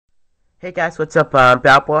Hey guys, what's up?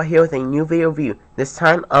 Balboa here with a new video review, this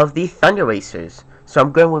time of the Thunder Racers. So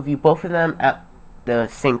I'm going to review both of them at the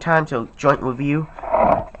same time, so joint review.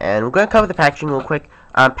 And we're going to cover the packaging real quick.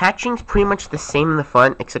 Packaging's pretty much the same in the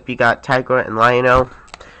front, except you got Tygra and Lino.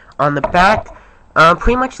 On the back,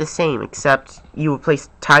 pretty much the same, except you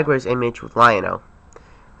replace Tygra's image with Lino.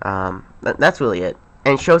 That's really it.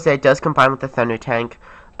 And it shows that it does combine with the Thunder tank,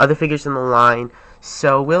 other figures in the line,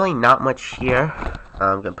 so really not much here.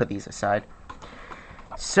 I'm going to put these aside.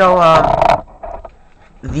 So,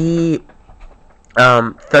 the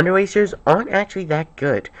Thunder Racers aren't actually that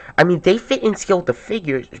good. I mean, they fit in scale with the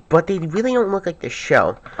figures, but they really don't look like the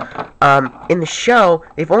show. In the show,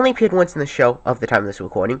 they've only appeared once in the show of the time of this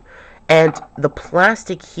recording, and the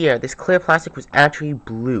plastic here, this clear plastic, was actually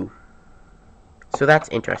blue. So that's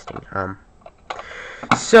interesting. I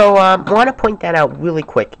want to point that out really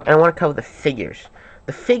quick, and I want to cover the figures.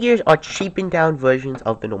 The figures are cheapened down versions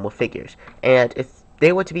of the normal figures, and if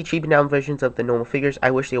they were to be cheapened down versions of the normal figures, I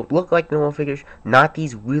wish they would look like the normal figures, not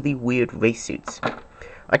these really weird race suits.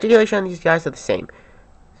 Articulation on these guys are the same.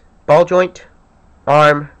 Ball joint,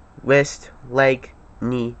 arm, wrist, leg,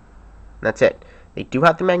 knee, that's it. They do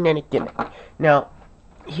have the magnetic gimmick. Now,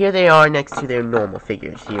 here they are next to their normal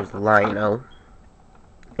figures. Here's Lino.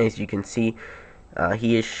 As you can see,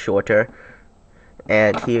 he is shorter.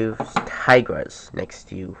 And here's Tygra's next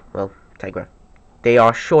to, well, Tygra. They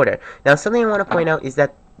are shorter. Now, something I want to point out is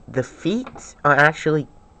that the feet are actually,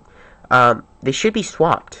 they should be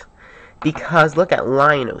swapped. Because look at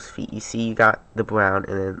Lino's feet. You see, you got the brown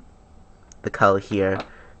and then the color here.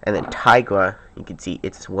 And then Tygra, you can see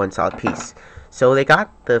it's one solid piece. So they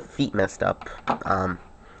got the feet messed up.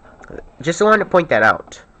 Just wanted to point that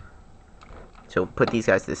out. So put these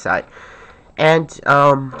guys to the side. And,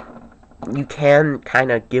 you can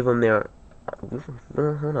kind of give them their...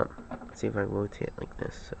 hold on. Let's see if I rotate like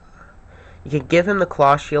this. You can give him the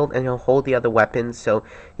claw shield, and he'll hold the other weapons. So,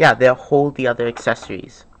 yeah, they'll hold the other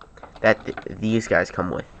accessories that these guys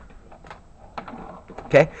come with.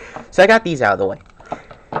 Okay? So I got these out of the way.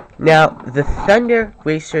 Now, the Thunder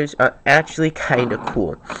Racers are actually kind of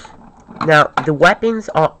cool. Now, the weapons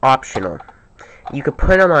are optional. You can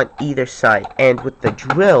put them on either side. And with the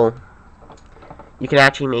drill, you can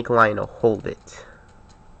actually make Lino hold it.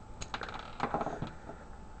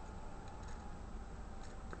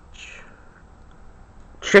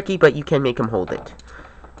 Tricky, but you can make him hold it.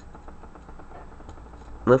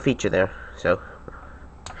 Little feature there. So,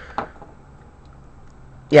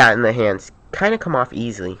 yeah, and the hands kind of come off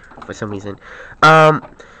easily for some reason.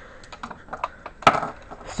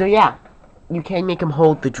 So yeah, you can make him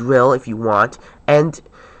hold the drill if you want, and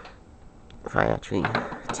if I actually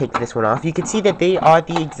take this one off, you can see that they are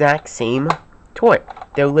the exact same toy.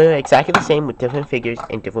 They're literally exactly the same with different figures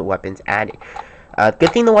and different weapons added.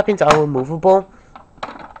 Good thing the weapons are removable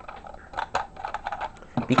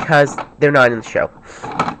because they're not in the show.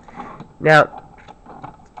 Now,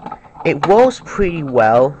 it rolls pretty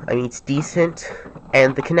well. I mean, it's decent,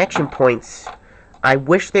 and the connection points, I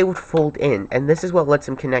wish they would fold in, and this is what lets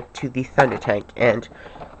them connect to the Thunder tank, and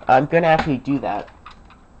I'm going to actually do that.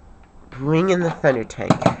 Bring in the Thunder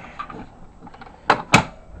tank.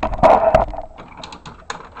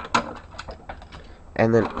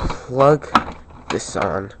 And then plug this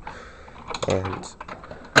on. And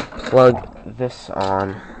plug this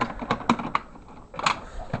on.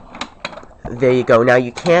 There you go. Now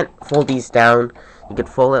you can't fold these down. You can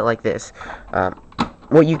fold it like this.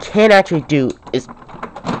 What you can actually do is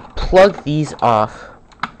plug these off.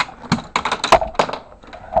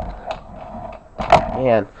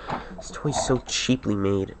 Man, this toy's so cheaply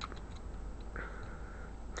made.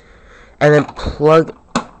 And then plug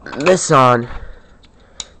this on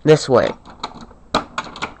this way.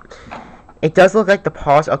 It does look like the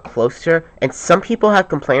paws are closer, and some people have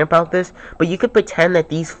complained about this, but you could pretend that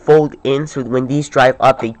these fold in so when these drive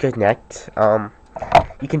up they connect.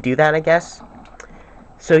 You can do that, I guess.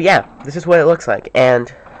 So yeah, this is what it looks like,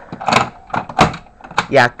 and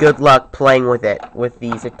yeah, good luck playing with it with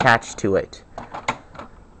these attached to it.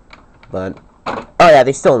 But, oh yeah,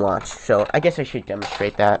 they still launch, so I guess I should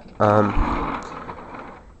demonstrate that.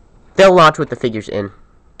 They'll launch with the figures in.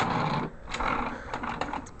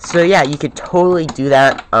 So yeah, you could totally do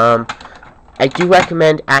that. I do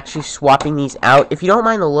recommend actually swapping these out. If you don't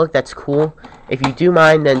mind the look, that's cool. If you do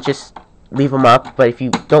mind, then just leave them up. But if you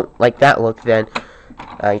don't like that look, then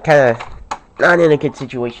you're kind of not in a good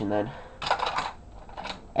situation then.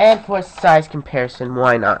 And for a size comparison,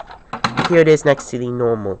 why not? Here it is next to the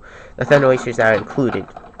normal. The Thunder Racers are included.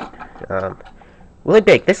 Really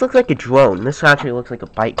big. This looks like a drone. This actually looks like a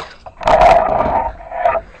bike.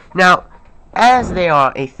 Now, as they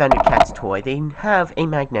are a Thundercats toy, they have a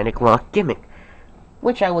magnetic lock gimmick,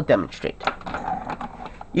 which I will demonstrate.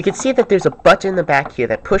 You can see that there's a button in the back here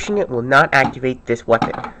that pushing it will not activate this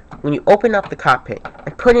weapon. When you open up the cockpit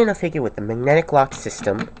and put in a figure with the magnetic lock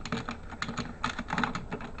system,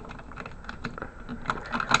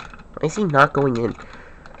 I see not going in.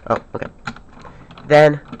 Oh, okay.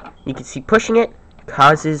 Then you can see pushing it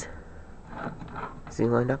causes, see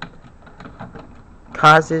lined up?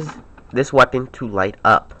 Causes this weapon to light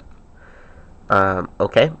up.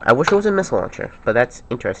 Okay. I wish it was a missile launcher, but that's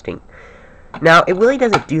interesting. Now, it really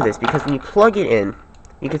doesn't do this because when you plug it in,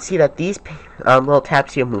 you can see that these little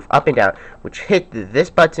tabs here move up and down, which hit this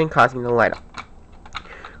button, causing the light up.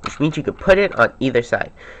 Which means you could put it on either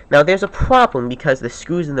side. Now, there's a problem because the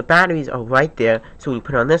screws and the batteries are right there, so when you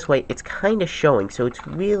put it on this way, it's kind of showing, so it's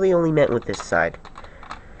really only meant with this side.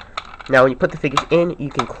 Now, when you put the figures in, you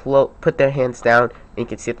can put their hands down, and you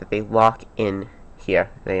can see that they lock in here.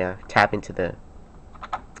 They tap into the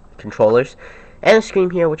controllers. And a screen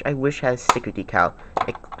here, which I wish has sticker decal.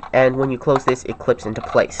 And when you close this, it clips into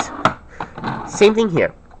place. Same thing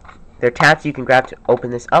here. There are tabs you can grab to open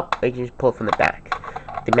this up, or you can just pull it from the back.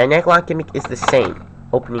 The magnetic lock gimmick is the same.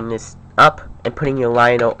 Opening this up and putting your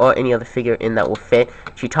Lino or any other figure in that will fit.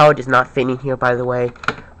 Chitara does not fit in here, by the way,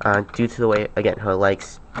 due to the way, again, her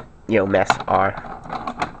legs, mess are.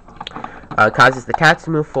 Causes the cats to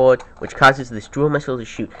move forward, which causes this dual missile to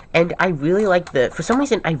shoot. And I really like for some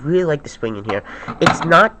reason, I really like the spring in here. It's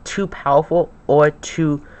not too powerful or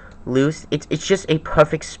too loose. It's just a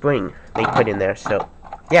perfect spring they put in there. So,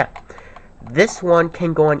 yeah. This one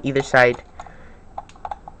can go on either side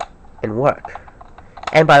and work.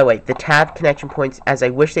 And by the way, the tab connection points, as I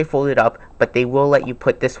wish they folded up, but they will let you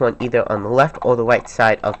put this one either on the left or the right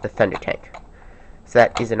side of the Thunder Tank. So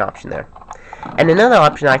that is an option there. And another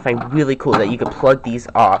option I find really cool that you can plug these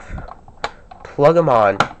off, plug them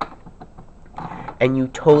on, and you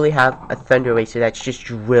totally have a Thunder Racer that's just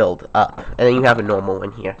drilled up. And then you have a normal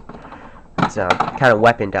one here. It's kind of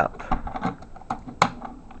weaponed up.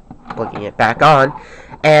 Plugging it back on.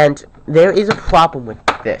 And there is a problem with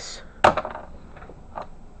this.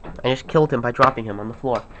 I just killed him by dropping him on the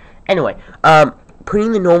floor. Anyway,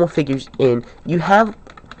 putting the normal figures in, you have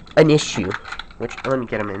an issue. Which, let me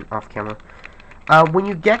get him in off camera. When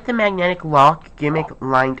you get the magnetic lock gimmick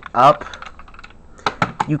lined up,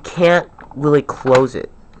 you can't really close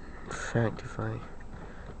it. In fact, if I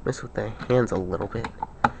mess with the hands a little bit,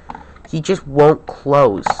 he just won't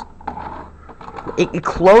close. It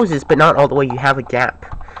closes, but not all the way. You have a gap.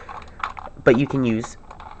 But you can use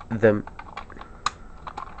the...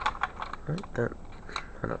 I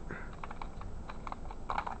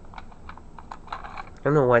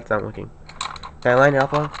don't know why it's not working. Can I line it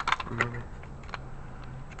up on?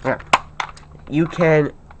 Yeah. You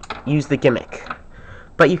can use the gimmick,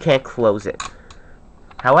 but you can't close it.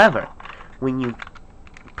 However, when you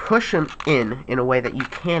push them in a way that you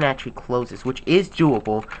can actually close this, which is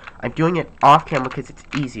doable, I'm doing it off camera because it's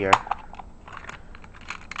easier.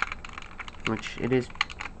 Which it is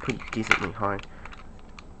pretty decently hard.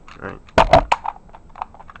 Alright.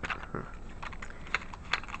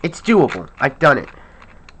 It's doable. I've done it.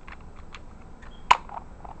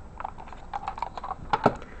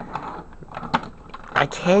 I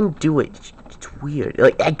can do it. It's weird.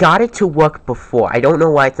 Like, I got it to work before. I don't know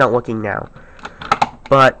why it's not working now.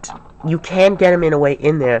 But you can get them in a way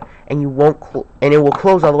in there, and you won't, and it will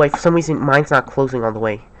close all the way. For some reason, mine's not closing all the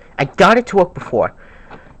way. I got it to work before,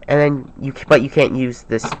 and then but you can't use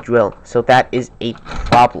this drill, so that is a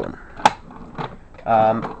problem.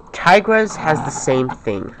 Tygra's has the same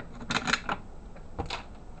thing.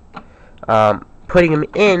 Putting him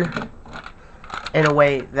in a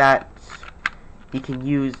way that he can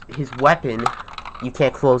use his weapon. You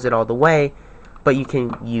can't close it all the way, but you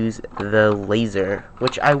can use the laser,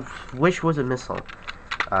 which I wish was a missile.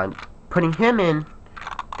 Putting him in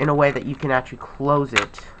a way that you can actually close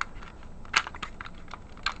it.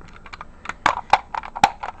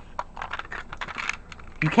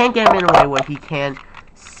 You can't get him in a way where he can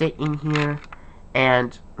sit in here,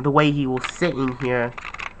 and the way he will sit in here,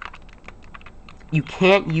 you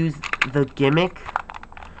can't use the gimmick,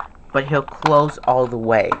 but he'll close all the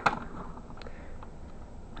way.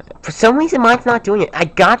 For some reason, mine's not doing it. I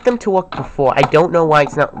got them to work before. I don't know why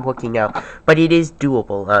it's not working now, but it is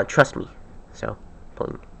doable. Trust me. So,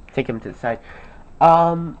 take him to the side.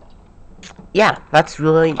 Yeah, that's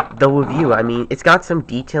really the review. I mean, it's got some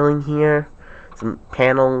detailing here. Some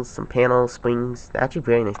panels, springs. Actually,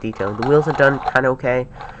 very nice detailing. The wheels are done kind of okay.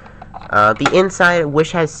 The inside, I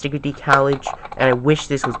wish has sticker decalage, and I wish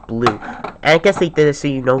this was blue. And I guess they did it so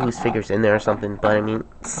you know whose figure's in there or something, but I mean,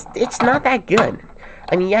 it's not that good.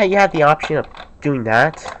 I mean, yeah, you have the option of doing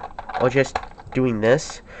that, or just doing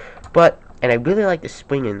this, but, and I really like the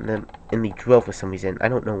spring in the drill for some reason. I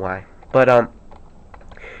don't know why, but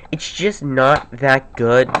it's just not that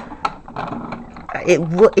good.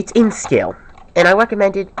 It's in scale, and I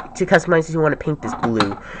recommend it to customizers who want to paint this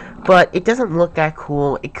blue, but it doesn't look that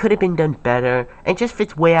cool. It could have been done better, and it just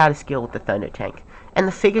fits way out of scale with the Thunder tank. And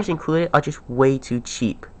the figures included are just way too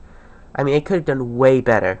cheap. I mean, it could have done way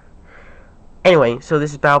better. Anyway, so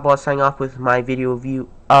this is BattleBall signing off with my video review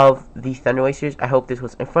of the Thunder Racers. I hope this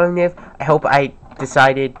was informative. I hope I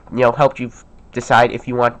decided, helped you decide if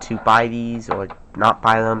you want to buy these or not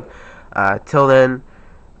buy them. Till then,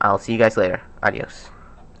 I'll see you guys later. Adios.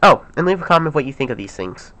 Oh, and leave a comment what you think of these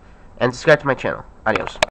things. And subscribe to my channel. Adios.